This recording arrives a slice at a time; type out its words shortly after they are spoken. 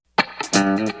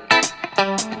Green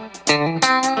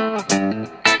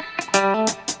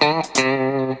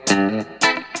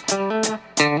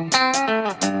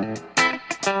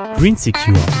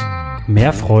Secure.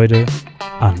 Mehr Freude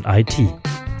an IT.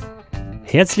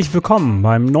 Herzlich willkommen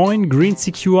beim neuen Green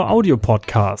Secure Audio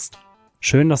Podcast.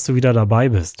 Schön, dass du wieder dabei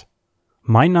bist.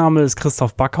 Mein Name ist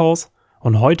Christoph Backhaus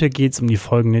und heute geht's um die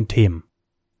folgenden Themen.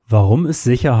 Warum ist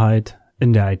Sicherheit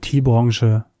in der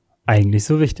IT-Branche eigentlich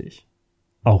so wichtig?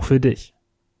 Auch für dich.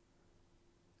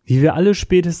 Wie wir alle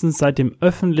spätestens seit dem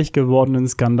öffentlich gewordenen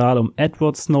Skandal um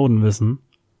Edward Snowden wissen,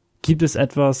 gibt es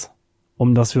etwas,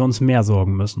 um das wir uns mehr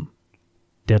sorgen müssen.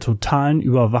 Der totalen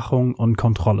Überwachung und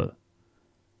Kontrolle.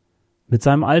 Mit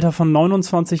seinem Alter von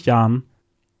 29 Jahren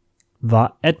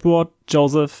war Edward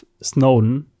Joseph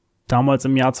Snowden damals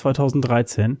im Jahr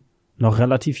 2013 noch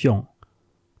relativ jung.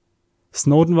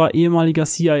 Snowden war ehemaliger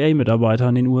CIA-Mitarbeiter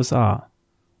in den USA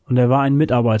und er war ein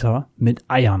Mitarbeiter mit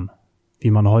Eiern, wie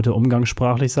man heute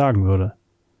umgangssprachlich sagen würde.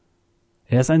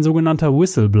 Er ist ein sogenannter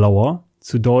Whistleblower,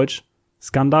 zu Deutsch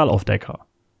Skandalaufdecker.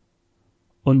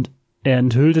 Und er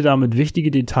enthüllte damit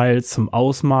wichtige Details zum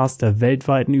Ausmaß der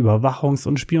weltweiten Überwachungs-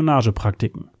 und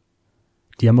Spionagepraktiken.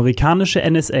 Die amerikanische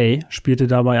NSA spielte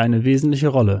dabei eine wesentliche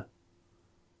Rolle.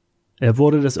 Er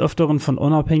wurde des Öfteren von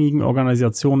unabhängigen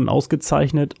Organisationen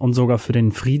ausgezeichnet und sogar für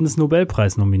den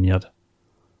Friedensnobelpreis nominiert.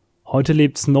 Heute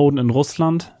lebt Snowden in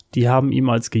Russland, die haben ihm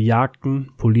als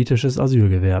Gejagten politisches Asyl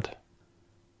gewährt.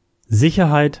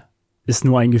 Sicherheit ist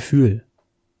nur ein Gefühl.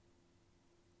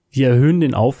 Wir erhöhen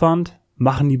den Aufwand,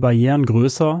 machen die Barrieren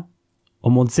größer,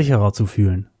 um uns sicherer zu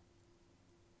fühlen.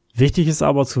 Wichtig ist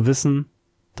aber zu wissen,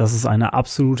 dass es eine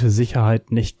absolute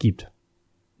Sicherheit nicht gibt.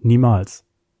 Niemals.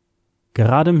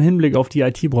 Gerade im Hinblick auf die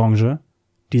IT-Branche,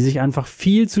 die sich einfach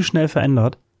viel zu schnell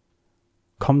verändert,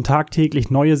 kommen tagtäglich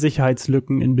neue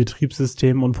Sicherheitslücken in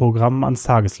Betriebssystemen und Programmen ans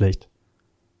Tageslicht.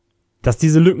 Dass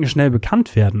diese Lücken schnell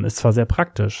bekannt werden, ist zwar sehr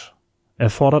praktisch,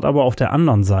 erfordert aber auf der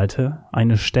anderen Seite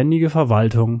eine ständige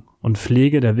Verwaltung und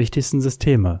Pflege der wichtigsten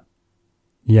Systeme.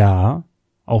 Ja,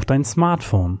 auch dein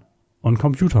Smartphone und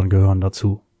Computern gehören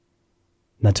dazu.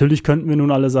 Natürlich könnten wir nun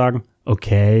alle sagen,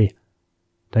 okay,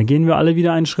 dann gehen wir alle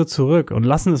wieder einen Schritt zurück und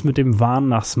lassen es mit dem Wahn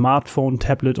nach Smartphone,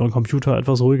 Tablet und Computer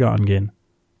etwas ruhiger angehen.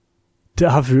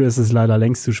 Dafür ist es leider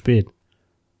längst zu spät.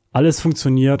 Alles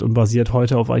funktioniert und basiert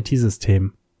heute auf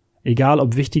IT-Systemen. Egal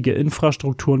ob wichtige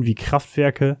Infrastrukturen wie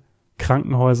Kraftwerke,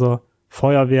 Krankenhäuser,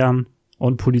 Feuerwehren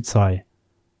und Polizei.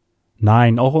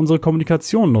 Nein, auch unsere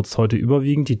Kommunikation nutzt heute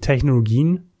überwiegend die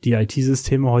Technologien, die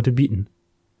IT-Systeme heute bieten.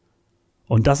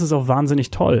 Und das ist auch wahnsinnig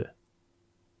toll,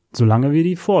 solange wir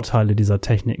die Vorteile dieser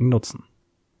Techniken nutzen.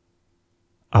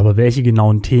 Aber welche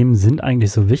genauen Themen sind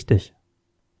eigentlich so wichtig?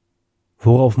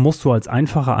 Worauf musst du als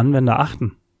einfacher Anwender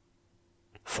achten?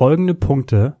 Folgende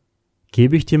Punkte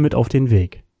gebe ich dir mit auf den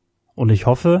Weg. Und ich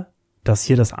hoffe, dass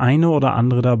hier das eine oder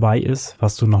andere dabei ist,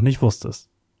 was du noch nicht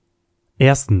wusstest.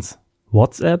 Erstens,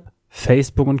 WhatsApp,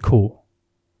 Facebook und Co.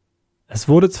 Es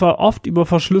wurde zwar oft über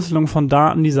Verschlüsselung von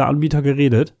Daten dieser Anbieter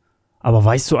geredet, aber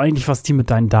weißt du eigentlich, was die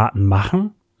mit deinen Daten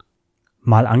machen?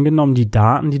 Mal angenommen, die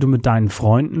Daten, die du mit deinen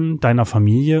Freunden, deiner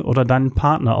Familie oder deinem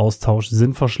Partner austauschst,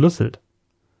 sind verschlüsselt.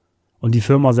 Und die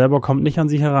Firma selber kommt nicht an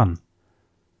sie heran.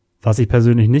 Was ich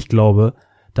persönlich nicht glaube,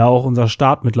 da auch unser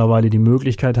Staat mittlerweile die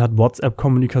Möglichkeit hat,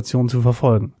 WhatsApp-Kommunikation zu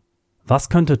verfolgen. Was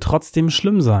könnte trotzdem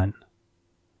schlimm sein?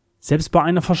 Selbst bei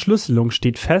einer Verschlüsselung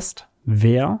steht fest,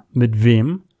 wer mit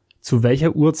wem, zu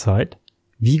welcher Uhrzeit,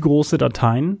 wie große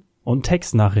Dateien und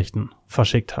Textnachrichten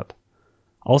verschickt hat.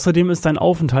 Außerdem ist dein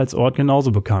Aufenthaltsort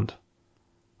genauso bekannt.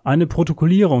 Eine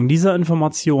Protokollierung dieser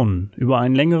Informationen über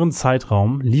einen längeren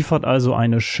Zeitraum liefert also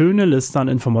eine schöne Liste an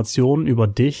Informationen über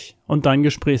dich und deinen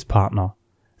Gesprächspartner,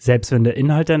 selbst wenn der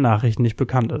Inhalt der Nachricht nicht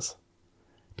bekannt ist.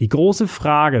 Die große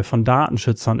Frage von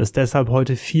Datenschützern ist deshalb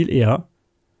heute viel eher,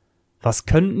 was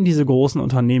könnten diese großen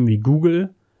Unternehmen wie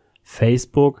Google,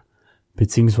 Facebook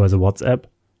bzw. WhatsApp,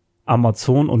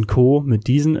 Amazon und Co. mit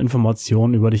diesen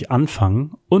Informationen über dich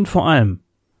anfangen und vor allem,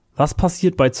 was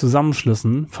passiert bei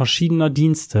Zusammenschlüssen verschiedener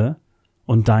Dienste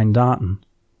und deinen Daten?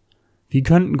 Wie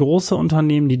könnten große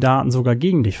Unternehmen die Daten sogar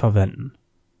gegen dich verwenden?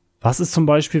 Was ist zum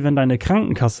Beispiel, wenn deine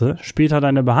Krankenkasse später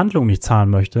deine Behandlung nicht zahlen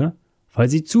möchte, weil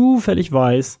sie zufällig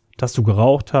weiß, dass du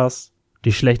geraucht hast,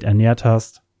 dich schlecht ernährt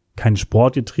hast, keinen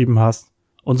Sport getrieben hast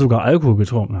und sogar Alkohol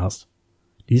getrunken hast?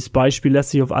 Dieses Beispiel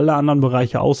lässt sich auf alle anderen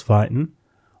Bereiche ausweiten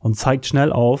und zeigt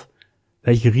schnell auf,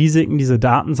 welche Risiken diese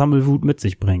Datensammelwut mit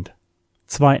sich bringt.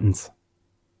 Zweitens.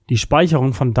 Die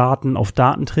Speicherung von Daten auf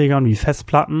Datenträgern wie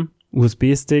Festplatten,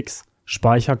 USB-Sticks,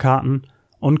 Speicherkarten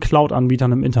und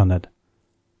Cloud-Anbietern im Internet.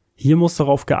 Hier muss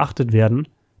darauf geachtet werden,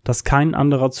 dass kein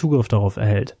anderer Zugriff darauf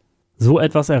erhält. So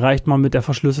etwas erreicht man mit der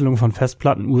Verschlüsselung von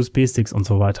Festplatten, USB-Sticks und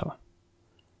so weiter.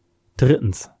 3.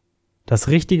 Das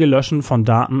richtige Löschen von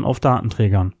Daten auf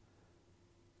Datenträgern.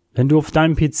 Wenn du auf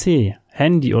deinem PC,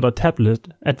 Handy oder Tablet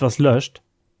etwas löscht,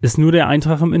 ist nur der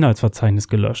Eintrag im Inhaltsverzeichnis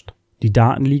gelöscht. Die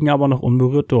Daten liegen aber noch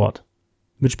unberührt dort.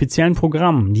 Mit speziellen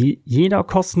Programmen, die jeder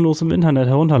kostenlos im Internet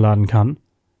herunterladen kann,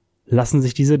 lassen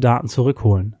sich diese Daten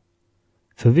zurückholen.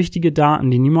 Für wichtige Daten,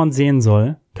 die niemand sehen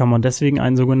soll, kann man deswegen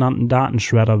einen sogenannten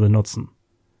Datenshredder benutzen.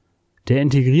 Der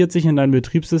integriert sich in dein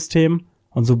Betriebssystem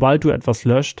und sobald du etwas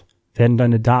löscht, werden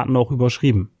deine Daten auch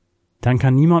überschrieben. Dann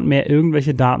kann niemand mehr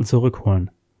irgendwelche Daten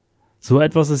zurückholen. So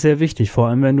etwas ist sehr wichtig, vor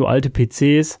allem wenn du alte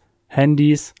PCs,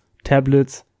 Handys,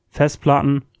 Tablets,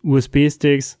 Festplatten,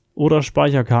 USB-Sticks oder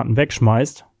Speicherkarten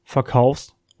wegschmeißt,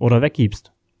 verkaufst oder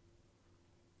weggibst.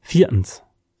 4.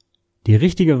 Die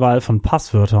richtige Wahl von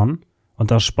Passwörtern und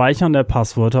das Speichern der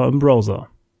Passwörter im Browser.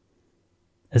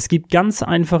 Es gibt ganz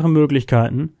einfache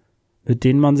Möglichkeiten, mit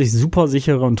denen man sich super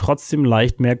sichere und trotzdem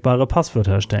leicht merkbare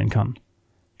Passwörter erstellen kann.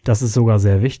 Das ist sogar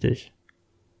sehr wichtig.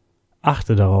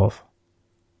 Achte darauf.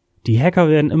 Die Hacker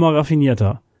werden immer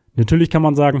raffinierter. Natürlich kann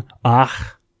man sagen,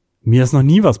 ach, mir ist noch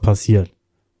nie was passiert.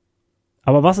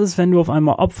 Aber was ist, wenn du auf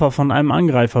einmal Opfer von einem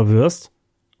Angreifer wirst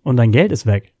und dein Geld ist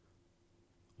weg?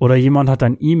 Oder jemand hat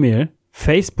dein E-Mail,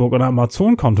 Facebook oder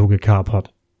Amazon-Konto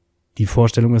gekapert? Die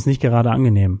Vorstellung ist nicht gerade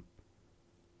angenehm.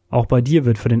 Auch bei dir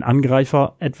wird für den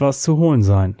Angreifer etwas zu holen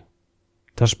sein.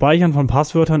 Das Speichern von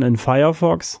Passwörtern in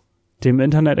Firefox, dem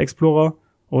Internet Explorer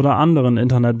oder anderen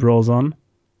Internetbrowsern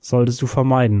solltest du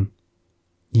vermeiden.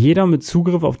 Jeder mit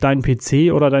Zugriff auf deinen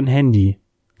PC oder dein Handy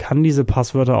kann diese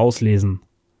Passwörter auslesen.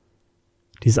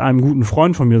 Dies ist einem guten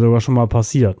Freund von mir sogar schon mal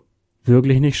passiert.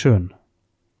 Wirklich nicht schön.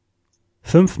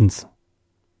 5.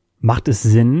 Macht es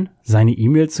Sinn, seine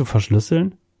E-Mails zu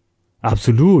verschlüsseln?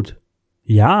 Absolut.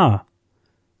 Ja.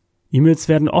 E-Mails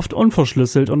werden oft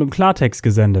unverschlüsselt und im Klartext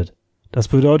gesendet. Das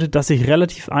bedeutet, dass sich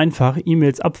relativ einfach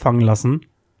E-Mails abfangen lassen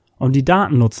und die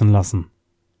Daten nutzen lassen.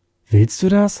 Willst du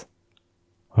das?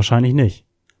 Wahrscheinlich nicht.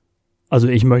 Also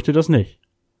ich möchte das nicht.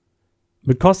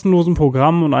 Mit kostenlosen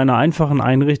Programmen und einer einfachen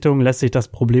Einrichtung lässt sich das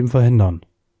Problem verhindern.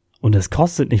 Und es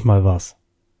kostet nicht mal was.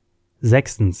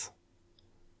 6.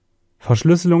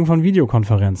 Verschlüsselung von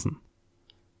Videokonferenzen.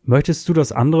 Möchtest du,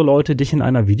 dass andere Leute dich in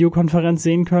einer Videokonferenz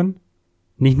sehen können?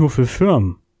 Nicht nur für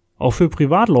Firmen. Auch für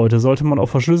Privatleute sollte man auf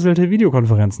verschlüsselte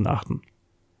Videokonferenzen achten.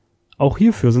 Auch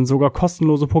hierfür sind sogar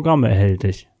kostenlose Programme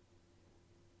erhältlich.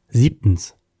 7.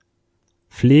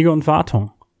 Pflege und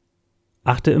Wartung.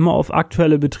 Achte immer auf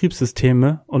aktuelle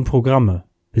Betriebssysteme und Programme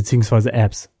bzw.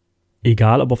 Apps.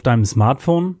 Egal ob auf deinem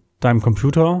Smartphone, deinem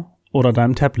Computer oder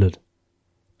deinem Tablet.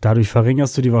 Dadurch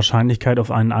verringerst du die Wahrscheinlichkeit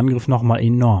auf einen Angriff nochmal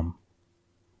enorm.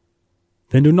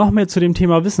 Wenn du noch mehr zu dem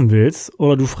Thema wissen willst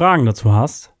oder du Fragen dazu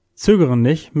hast, zögere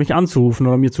nicht, mich anzurufen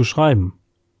oder mir zu schreiben.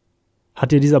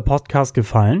 Hat dir dieser Podcast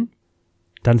gefallen?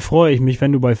 Dann freue ich mich,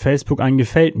 wenn du bei Facebook ein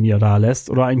Gefällt mir dalässt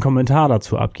oder einen Kommentar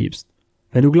dazu abgibst.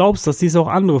 Wenn du glaubst, dass dies auch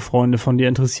andere Freunde von dir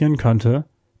interessieren könnte,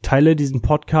 teile diesen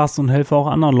Podcast und helfe auch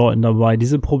anderen Leuten dabei,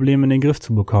 diese Probleme in den Griff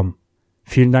zu bekommen.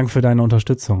 Vielen Dank für deine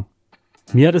Unterstützung.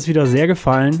 Mir hat es wieder sehr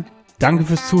gefallen. Danke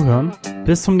fürs Zuhören.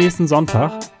 Bis zum nächsten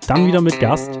Sonntag. Dann wieder mit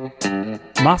Gast.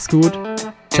 Mach's gut.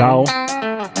 Ciao.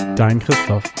 Dein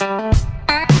Christoph.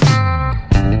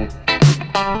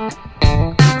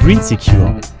 Green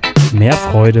Secure. Mehr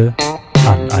Freude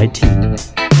an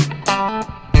IT.